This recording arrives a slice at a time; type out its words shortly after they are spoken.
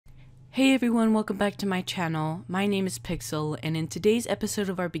Hey everyone, welcome back to my channel. My name is Pixel, and in today's episode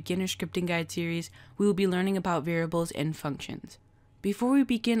of our beginner scripting guide series, we will be learning about variables and functions. Before we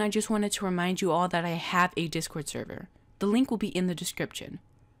begin, I just wanted to remind you all that I have a Discord server. The link will be in the description.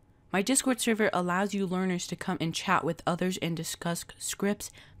 My Discord server allows you learners to come and chat with others and discuss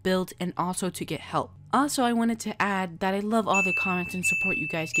scripts, builds, and also to get help. Also, I wanted to add that I love all the comments and support you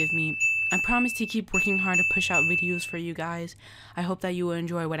guys give me. I promise to keep working hard to push out videos for you guys. I hope that you will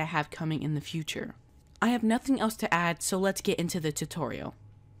enjoy what I have coming in the future. I have nothing else to add, so let's get into the tutorial.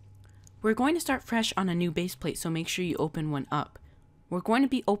 We're going to start fresh on a new base plate, so make sure you open one up. We're going to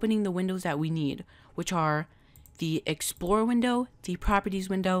be opening the windows that we need, which are the Explorer window, the Properties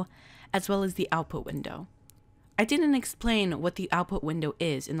window, as well as the Output window. I didn't explain what the Output window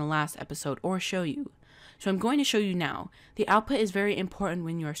is in the last episode or show you, so I'm going to show you now. The output is very important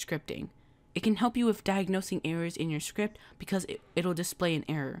when you are scripting. It can help you with diagnosing errors in your script because it'll display an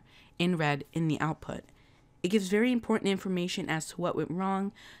error in red in the output. It gives very important information as to what went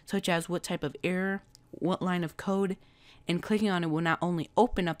wrong, such as what type of error, what line of code, and clicking on it will not only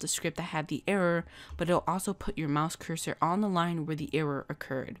open up the script that had the error, but it'll also put your mouse cursor on the line where the error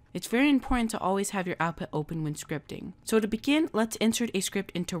occurred. It's very important to always have your output open when scripting. So to begin, let's insert a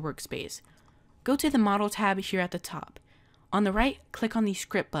script into Workspace. Go to the Model tab here at the top. On the right, click on the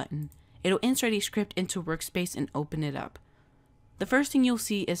Script button. It'll insert a script into Workspace and open it up. The first thing you'll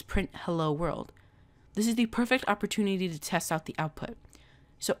see is print hello world. This is the perfect opportunity to test out the output.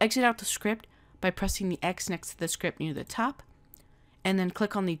 So exit out the script by pressing the X next to the script near the top, and then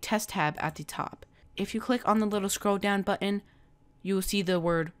click on the Test tab at the top. If you click on the little scroll down button, you will see the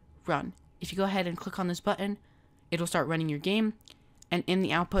word Run. If you go ahead and click on this button, it'll start running your game, and in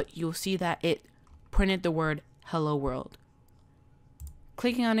the output, you'll see that it printed the word hello world.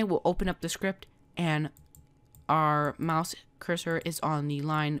 Clicking on it will open up the script, and our mouse cursor is on the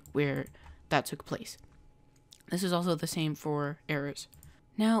line where that took place. This is also the same for errors.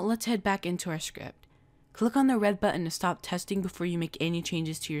 Now let's head back into our script. Click on the red button to stop testing before you make any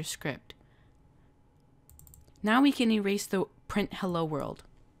changes to your script. Now we can erase the print hello world.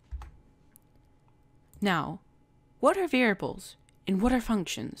 Now, what are variables and what are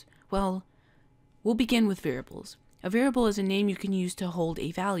functions? Well, we'll begin with variables. A variable is a name you can use to hold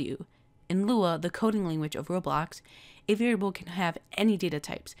a value. In Lua, the coding language of Roblox, a variable can have any data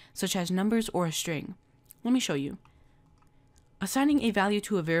types, such as numbers or a string. Let me show you. Assigning a value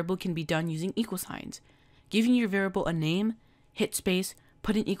to a variable can be done using equal signs. Giving your variable a name, hit space,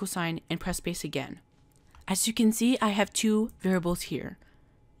 put an equal sign, and press space again. As you can see, I have two variables here,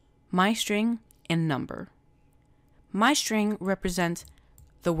 myString and number. MyString represents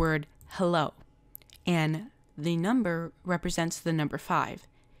the word hello, and the number represents the number 5.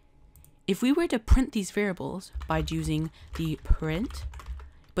 If we were to print these variables by using the print,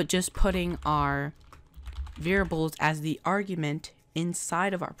 but just putting our variables as the argument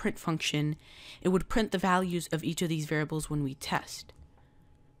inside of our print function, it would print the values of each of these variables when we test.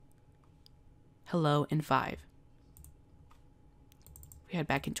 Hello and 5. We head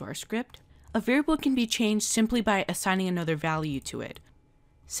back into our script. A variable can be changed simply by assigning another value to it.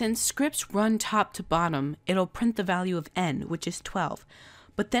 Since scripts run top to bottom, it'll print the value of n, which is 12,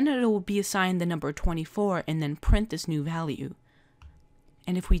 but then it will be assigned the number 24 and then print this new value.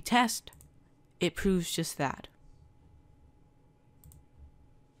 And if we test, it proves just that.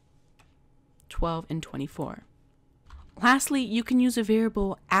 12 and 24. Lastly, you can use a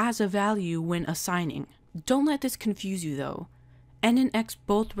variable as a value when assigning. Don't let this confuse you though. N and x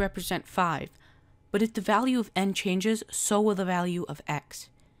both represent 5, but if the value of n changes, so will the value of x.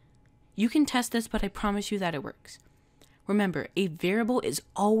 You can test this, but I promise you that it works. Remember, a variable is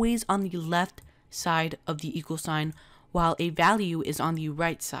always on the left side of the equal sign, while a value is on the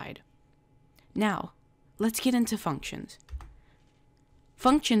right side. Now, let's get into functions.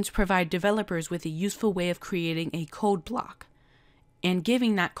 Functions provide developers with a useful way of creating a code block and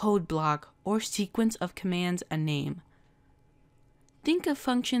giving that code block or sequence of commands a name. Think of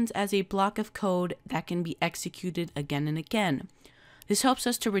functions as a block of code that can be executed again and again. This helps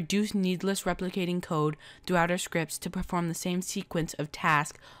us to reduce needless replicating code throughout our scripts to perform the same sequence of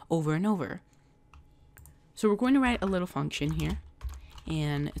tasks over and over. So we're going to write a little function here,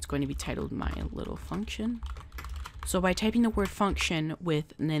 and it's going to be titled my little function. So by typing the word function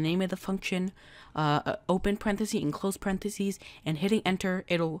with the name of the function, open parenthesis and close parentheses, and hitting enter,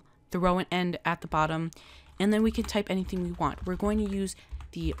 it'll throw an end at the bottom, and then we can type anything we want. We're going to use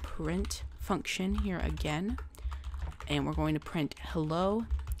the print function here again, and we're going to print hello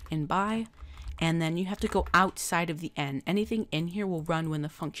and bye, and then you have to go outside of the n. Anything in here will run when the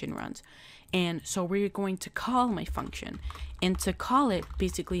function runs. And so we're going to call my function, and to call it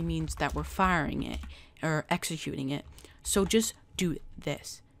basically means that we're firing it or executing it. So just do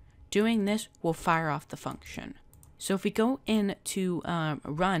this. Doing this will fire off the function. So if we go in to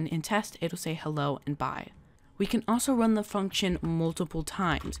run and test, it'll say hello and bye. We can also run the function multiple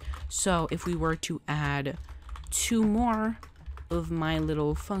times. So if we were to add 2 more of my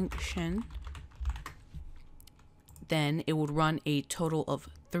little function, then it would run a total of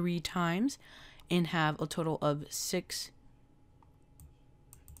 3 times and have a total of 6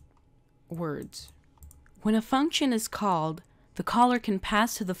 words. When a function is called, the caller can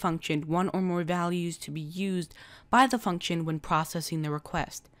pass to the function 1 or more values to be used by the function when processing the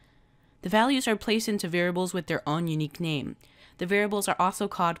request. The values are placed into variables with their own unique name. The variables are also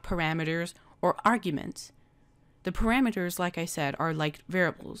called parameters or arguments. The parameters, like I said, are like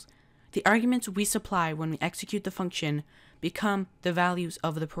variables. The arguments we supply when we execute the function become the values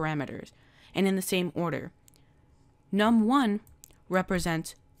of the parameters, and in the same order. num1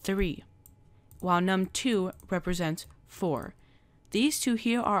 represents 3, while num2 represents 4. These 2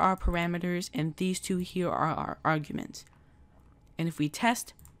 here are our parameters, and these 2 here are our arguments. And if we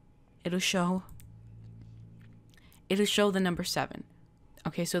test, it'll show the number 7.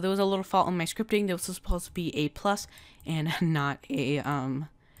 Okay, so there was a little fault in my scripting. There was supposed to be a plus and not a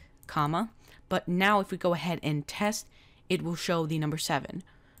comma. But now if we go ahead and test, it will show the number 7.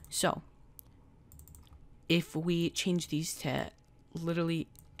 So if we change these to literally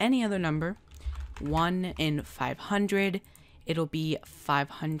any other number, 1 in 500, it'll be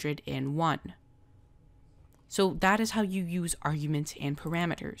 501. So that is how you use arguments and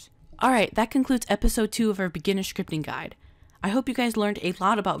parameters. Alright, that concludes episode 2 of our beginner scripting guide. I hope you guys learned a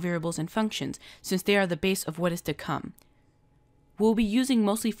lot about variables and functions, since they are the base of what is to come. We'll be using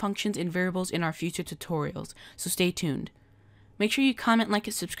mostly functions and variables in our future tutorials, so stay tuned. Make sure you comment, like,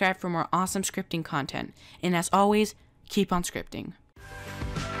 and subscribe for more awesome scripting content, and as always, keep on scripting.